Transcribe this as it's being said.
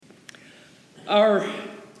Our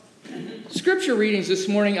scripture readings this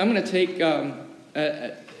morning, I'm going to take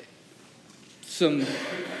some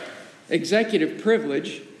executive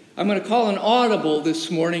privilege. I'm going to call an audible this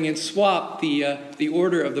morning and swap the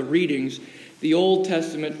order of the readings, the Old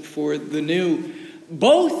Testament for the New.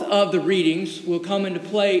 Both of the readings will come into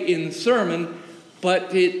play in the sermon,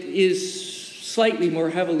 but it is slightly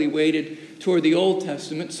more heavily weighted toward the Old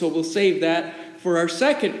Testament, so we'll save that for our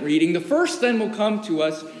second reading. The first then will come to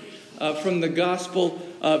us from the Gospel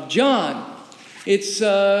of John. It's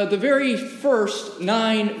the very first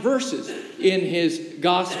 9 verses in his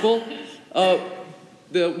Gospel.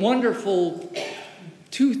 The wonderful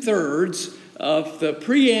 2/3 of the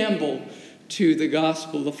preamble to the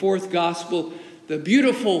Gospel, the fourth Gospel, the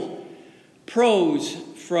beautiful prose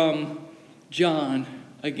from John.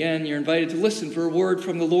 Again, you're invited to listen for a word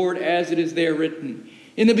from the Lord as it is there written.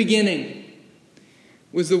 In the beginning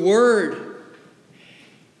was the Word,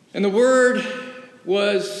 and the Word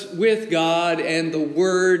was with God, and the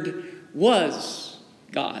Word was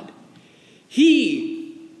God.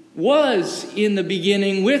 He was in the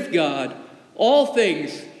beginning with God. All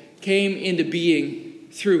things came into being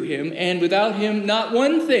through him, and without him not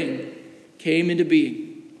one thing came into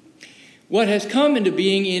being. What has come into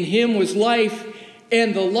being in him was life,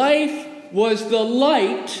 and the life was the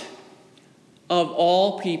light of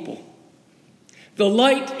all people. The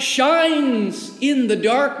light shines in the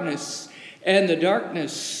darkness, and the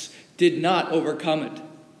darkness did not overcome it.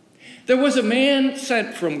 There was a man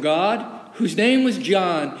sent from God whose name was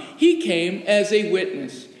John. He came as a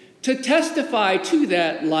witness to testify to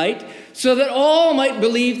that light so that all might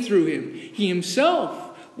believe through him. He himself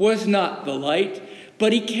was not the light,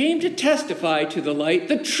 but he came to testify to the light,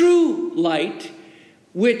 the true light,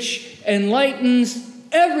 which enlightens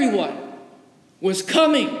everyone, was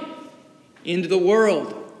coming into the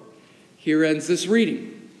world. Here ends this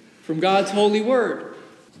reading from God's holy word.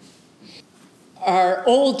 Our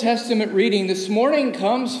Old Testament reading this morning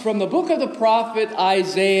comes from the book of the prophet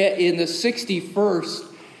Isaiah in the 61st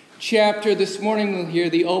chapter. This morning we'll hear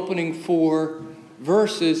the opening 4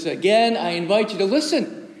 verses. Again, I invite you to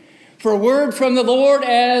listen for a word from the Lord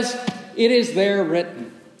as it is there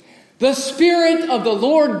written. The Spirit of the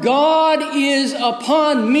Lord God is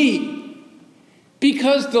upon me,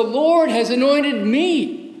 because the Lord has anointed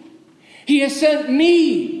me. He has sent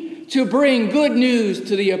me to bring good news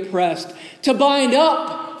to the oppressed, to bind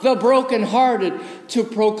up the brokenhearted, to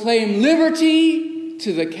proclaim liberty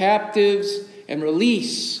to the captives and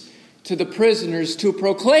release to the prisoners, to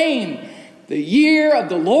proclaim the year of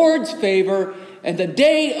the Lord's favor and the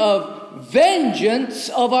day of vengeance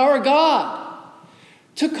of our God,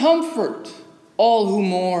 to comfort all who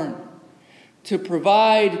mourn, to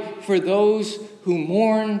provide for those who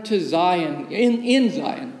mourn to Zion, in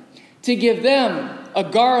Zion, to give them a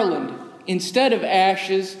garland instead of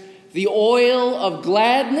ashes, the oil of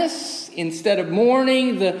gladness instead of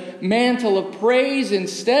mourning, the mantle of praise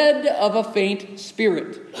instead of a faint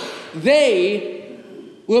spirit. They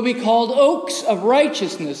will be called oaks of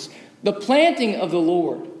righteousness, the planting of the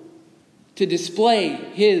Lord, to display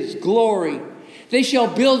his glory. They shall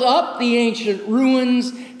build up the ancient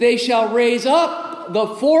ruins. They shall raise up the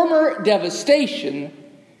former devastation.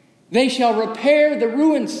 They shall repair the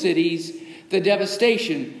ruined cities, the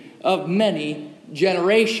devastation of many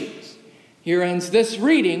generations. Here ends this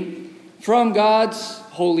reading from God's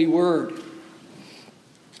holy word.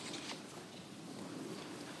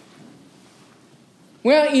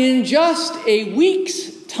 Well, in just a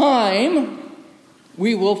week's time,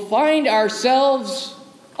 we will find ourselves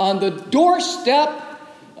on the doorstep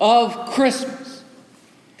of Christmas.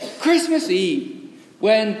 Christmas Eve,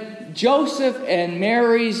 when Joseph and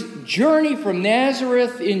Mary's journey from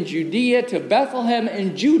Nazareth in Judea to Bethlehem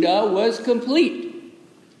in Judah was complete.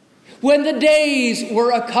 When the days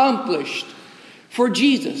were accomplished for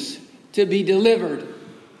Jesus to be delivered.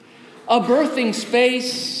 A birthing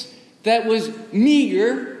space that was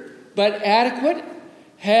meager but adequate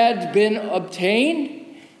had been obtained.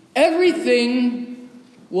 Everything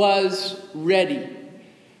was ready.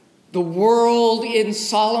 The world in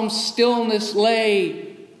solemn stillness lay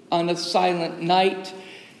on a silent night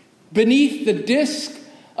beneath the disk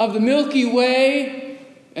of the Milky Way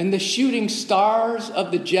and the shooting stars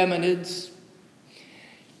of the Geminids.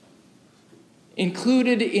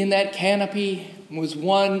 Included in that canopy was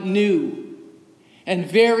one new and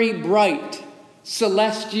very bright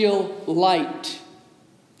celestial light.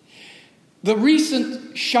 The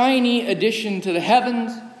recent shiny addition to the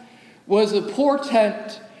heavens was a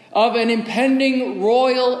portent of an impending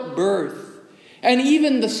royal birth. And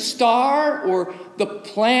even the star or the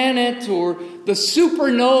planet or the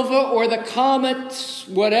supernova or the comet,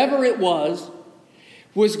 whatever it was,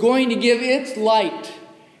 was going to give its light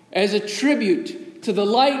as a tribute to the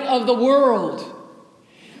light of the world.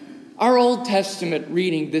 Our Old Testament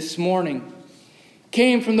reading this morning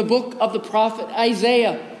came from the book of the prophet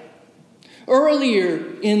Isaiah.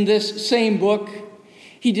 Earlier in this same book,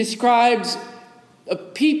 he describes a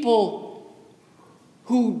people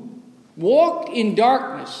who walked in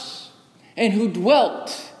darkness and who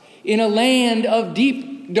dwelt in a land of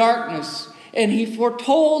deep darkness. And he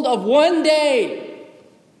foretold of one day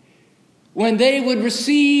when they would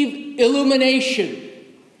receive illumination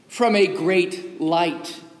from a great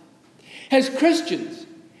light. As Christians,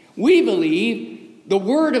 we believe the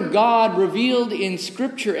Word of God revealed in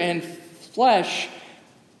Scripture and flesh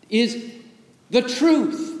is the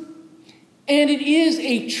truth. And it is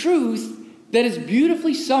a truth that is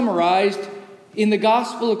beautifully summarized in the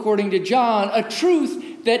Gospel according to John, a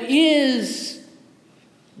truth that is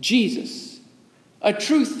Jesus, a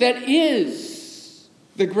truth that is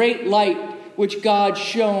the great light which God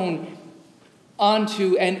shone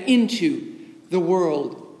onto and into the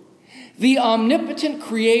world. The omnipotent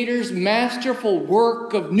Creator's masterful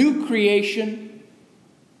work of new creation,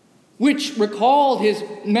 which recalled his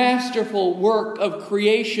masterful work of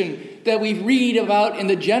creation that we read about in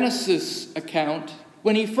the Genesis account,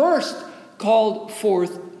 when he first called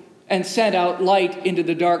forth and sent out light into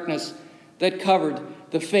the darkness that covered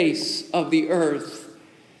the face of the earth.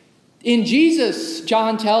 In Jesus,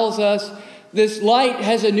 John tells us, this light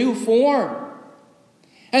has a new form.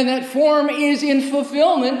 And that form is in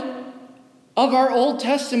fulfillment of our Old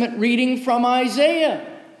Testament reading from Isaiah.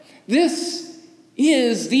 This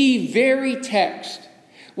is the very text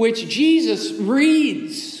which Jesus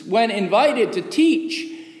reads when invited to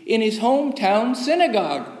teach in his hometown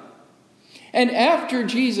synagogue. And after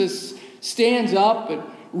Jesus stands up and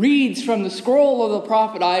reads from the scroll of the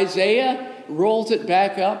prophet Isaiah, rolls it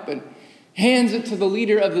back up and hands it to the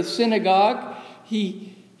leader of the synagogue,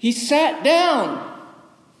 he sat down.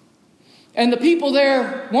 And the people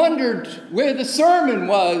there wondered where the sermon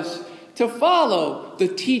was to follow the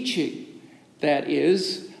teaching, that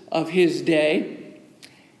is, of his day.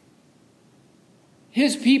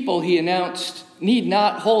 His people, he announced, need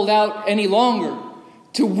not hold out any longer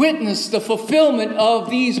to witness the fulfillment of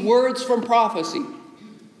these words from prophecy.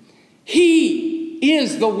 He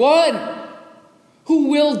is the one who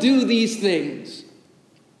will do these things.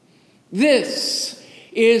 This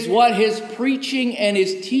is what his preaching and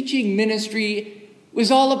his teaching ministry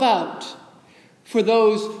was all about. For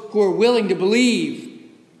those who are willing to believe,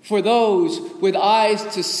 for those with eyes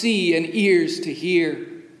to see and ears to hear.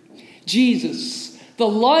 Jesus, the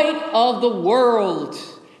light of the world,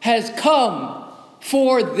 has come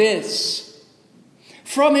for this.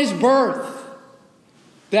 From his birth,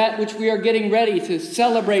 that which we are getting ready to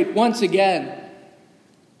celebrate once again,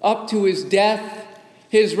 up to his death,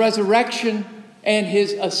 his resurrection, and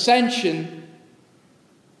his ascension,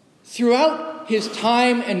 throughout his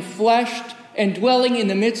time enfleshed and dwelling in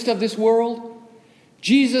the midst of this world,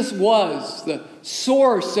 Jesus was the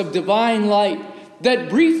source of divine light that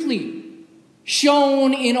briefly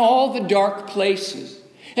shone in all the dark places.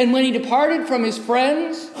 And when he departed from his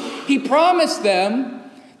friends, he promised them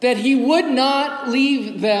that he would not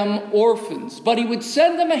leave them orphans, but he would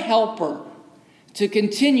send them a helper to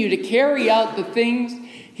continue to carry out the things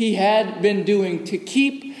he had been doing, to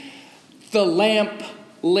keep the lamp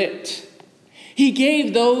lit. He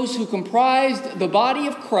gave those who comprised the body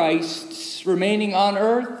of Christ remaining on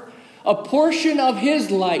earth a portion of his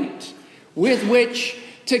light with which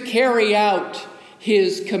to carry out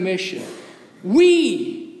his commission.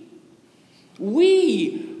 We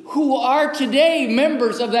who are today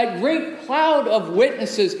members of that great cloud of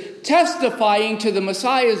witnesses testifying to the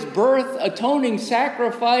Messiah's birth, atoning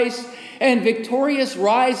sacrifice, and victorious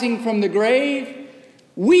rising from the grave,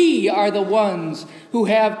 we are the ones who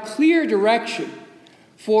have clear direction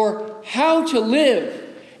for how to live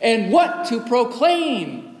and what to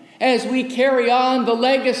proclaim as we carry on the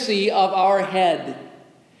legacy of our head.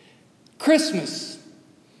 Christmas,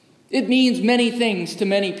 it means many things to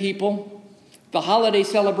many people. The holiday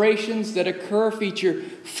celebrations that occur feature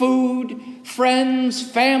food, friends,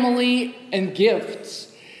 family, and gifts.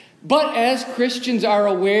 But as Christians are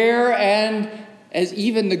aware, and as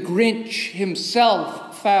even the Grinch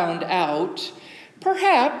himself found out,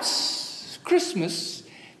 perhaps Christmas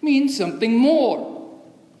means something more.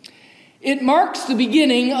 It marks the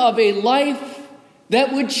beginning of a life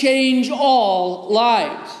that would change all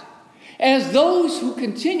lives, as those who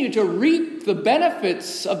continue to reap the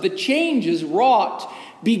benefits of the changes wrought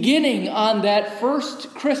beginning on that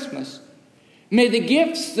first Christmas. May the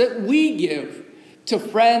gifts that we give to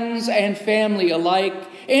friends and family alike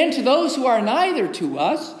and to those who are neither to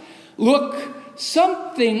us, look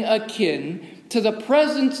something akin to the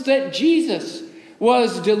presence that Jesus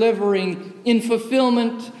was delivering in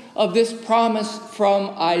fulfillment of this promise from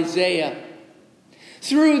Isaiah.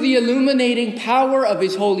 Through the illuminating power of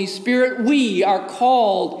his Holy Spirit, we are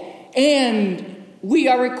called and we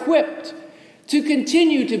are equipped to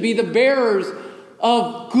continue to be the bearers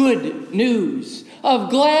of good news, of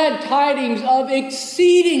glad tidings, of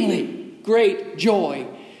exceedingly great joy,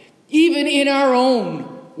 even in our own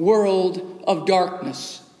world of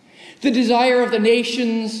darkness. The desire of the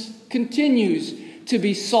nations continues to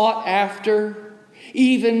be sought after,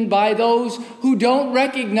 even by those who don't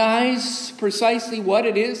recognize precisely what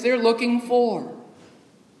it is they're looking for.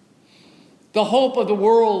 The hope of the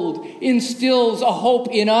world instills a hope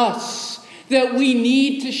in us that we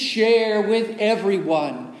need to share with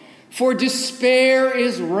everyone, for despair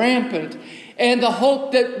is rampant, and the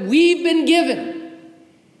hope that we've been given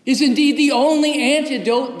is indeed the only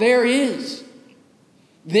antidote there is.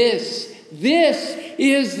 This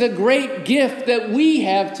is the great gift that we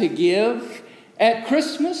have to give at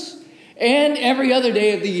Christmas and every other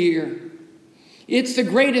day of the year. It's the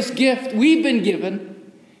greatest gift we've been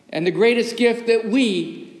given and the greatest gift that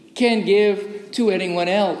we can give to anyone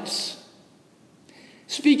else.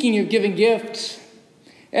 Speaking of giving gifts,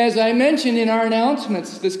 as I mentioned in our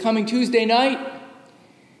announcements this coming Tuesday night,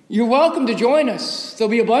 you're welcome to join us.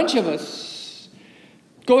 There'll be a bunch of us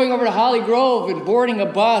going over to Holly Grove and boarding a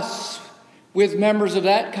bus with members of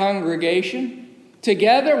that congregation.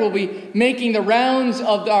 Together, we'll be making the rounds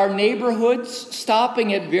of our neighborhoods,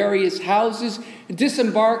 stopping at various houses,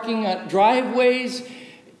 disembarking at driveways,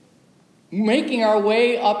 making our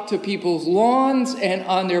way up to people's lawns and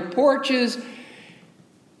on their porches,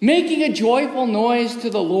 making a joyful noise to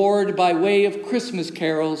the Lord by way of Christmas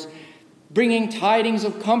carols, bringing tidings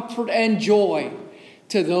of comfort and joy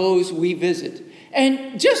to those we visit.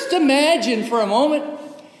 And just imagine for a moment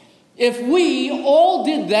if we all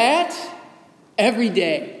did that every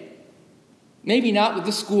day. Maybe not with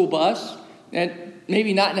the school bus, and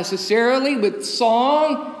maybe not necessarily with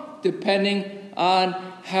song, depending on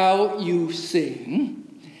how you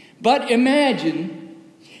sing. But imagine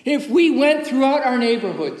if we went throughout our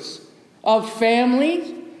neighborhoods of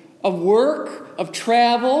families, of work, of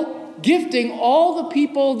travel, gifting all the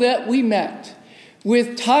people that we met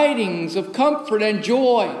with tidings of comfort and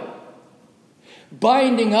joy,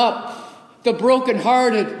 binding up the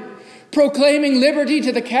brokenhearted, proclaiming liberty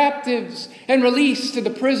to the captives and release to the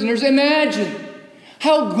prisoners. Imagine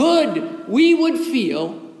how good we would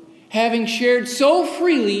feel having shared so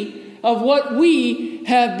freely of what we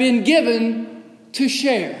have been given to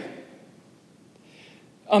share.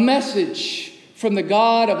 A message from the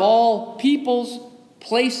God of all peoples,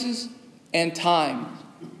 places, and times.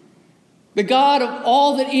 The God of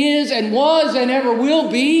all that is and was and ever will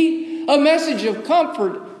be. A message of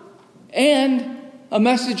comfort and a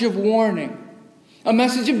message of warning. A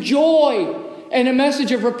message of joy and a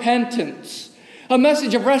message of repentance. A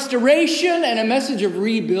message of restoration and a message of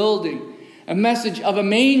rebuilding. A message of a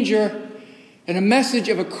manger and a message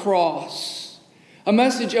of a cross. A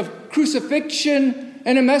message of crucifixion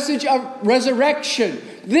and a message of resurrection.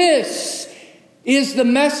 This is the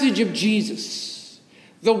message of Jesus,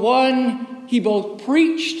 the one he both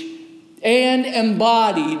preached and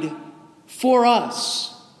embodied for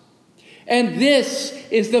us. And this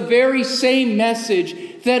is the very same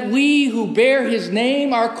message that we who bear his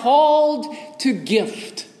name are called to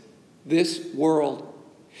gift this world.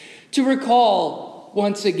 To recall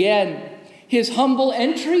once again his humble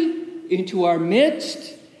entry into our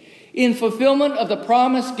midst in fulfillment of the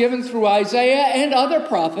promise given through Isaiah and other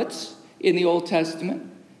prophets in the Old Testament.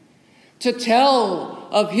 To tell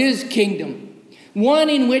of his kingdom, one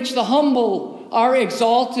in which the humble are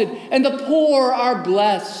exalted and the poor are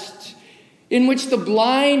blessed, in which the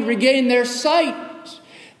blind regain their sight,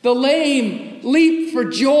 the lame leap for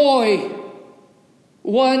joy,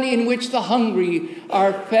 one in which the hungry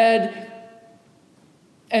are fed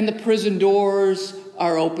and the prison doors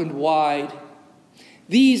are opened wide.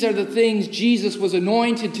 These are the things Jesus was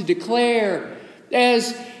anointed to declare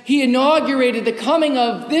as he inaugurated the coming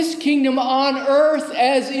of this kingdom on earth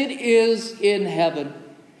as it is in heaven.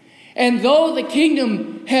 And though the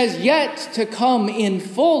kingdom has yet to come in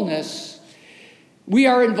fullness, we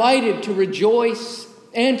are invited to rejoice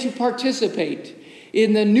and to participate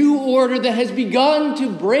in the new order that has begun to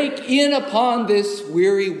break in upon this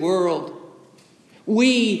weary world.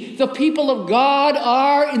 We, the people of God,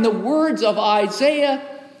 are, in the words of Isaiah,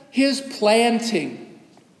 his planting.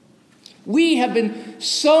 We have been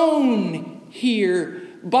sown here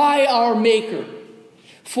by our Maker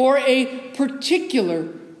for a particular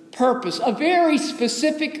purpose, a very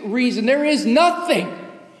specific reason. There is nothing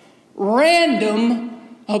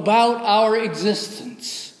random about our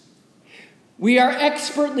existence. We are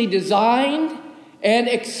expertly designed and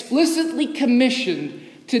explicitly commissioned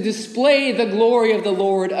to display the glory of the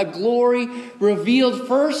Lord, a glory revealed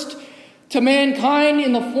first to mankind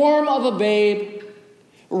in the form of a babe,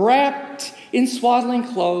 wrapped in swaddling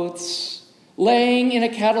clothes, laying in a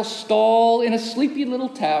cattle stall in a sleepy little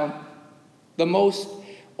town, the most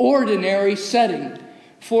ordinary setting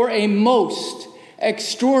for a most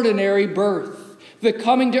extraordinary birth, the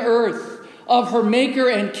coming to earth of her Maker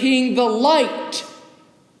and King, the light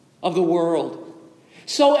of the world.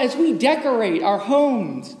 So as we decorate our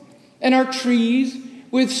homes and our trees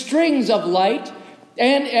with strings of light,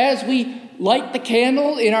 and as we light the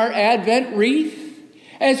candle in our Advent wreath,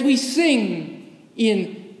 as we sing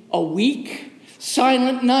in a weak,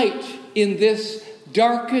 silent night in this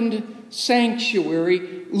darkened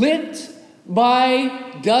sanctuary, lit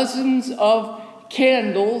by dozens of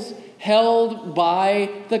candles held by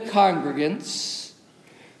the congregants,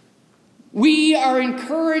 we are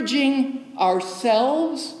encouraging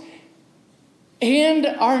ourselves and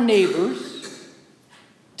our neighbors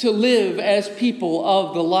to live as people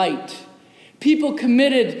of the light, people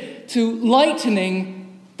committed to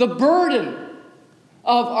lightening the burden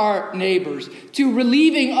of our neighbors, to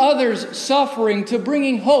relieving others' suffering, to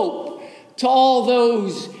bringing hope to all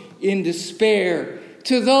those in despair,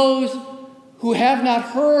 to those who have not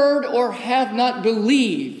heard or have not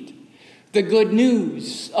believed the good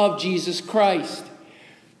news of Jesus Christ.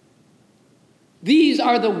 These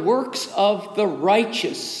are the works of the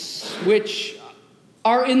righteous, which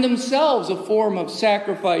are in themselves a form of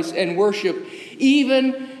sacrifice and worship,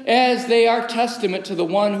 even as they are testament to the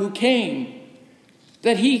one who came,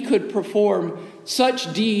 that he could perform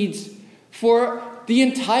such deeds for the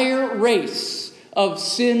entire race of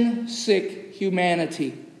sin-sick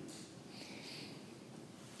humanity.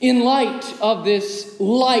 In light of this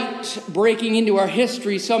light breaking into our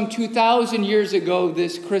history some 2,000 years ago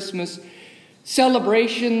this Christmas,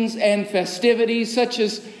 celebrations and festivities such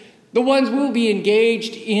as the ones we'll be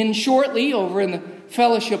engaged in shortly over in the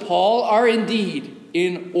fellowship hall are indeed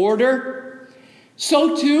in order.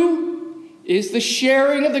 So too is the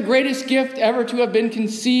sharing of the greatest gift ever to have been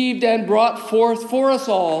conceived and brought forth for us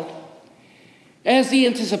all. As the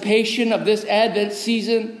anticipation of this Advent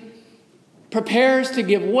season prepares to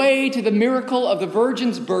give way to the miracle of the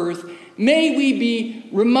Virgin's birth, may we be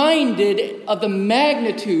reminded of the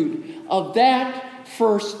magnitude of that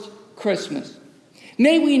first Christmas.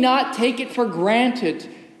 May we not take it for granted,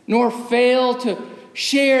 nor fail to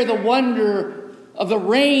share the wonder of the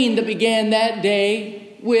rain that began that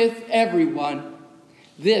day with everyone.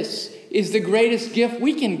 This is the greatest gift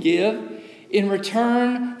we can give in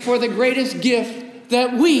return for the greatest gift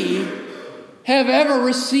that we have ever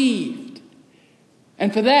received.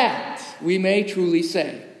 And for that, we may truly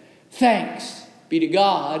say, thanks be to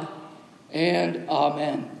God and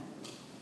amen.